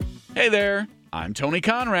Hey there, I'm Tony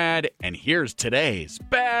Conrad, and here's today's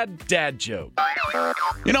bad dad joke.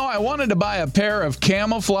 I wanted to buy a pair of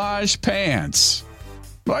camouflage pants,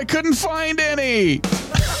 but I couldn't find any.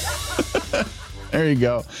 There you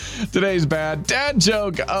go. Today's bad dad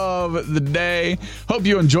joke of the day. Hope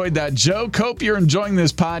you enjoyed that joke. Hope you're enjoying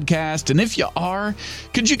this podcast. And if you are,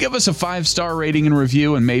 could you give us a 5-star rating and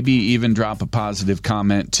review and maybe even drop a positive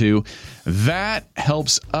comment too? That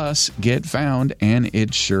helps us get found, and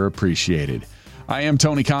it's sure appreciated. I am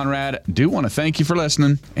Tony Conrad. Do want to thank you for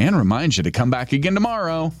listening and remind you to come back again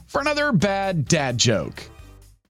tomorrow for another bad dad joke.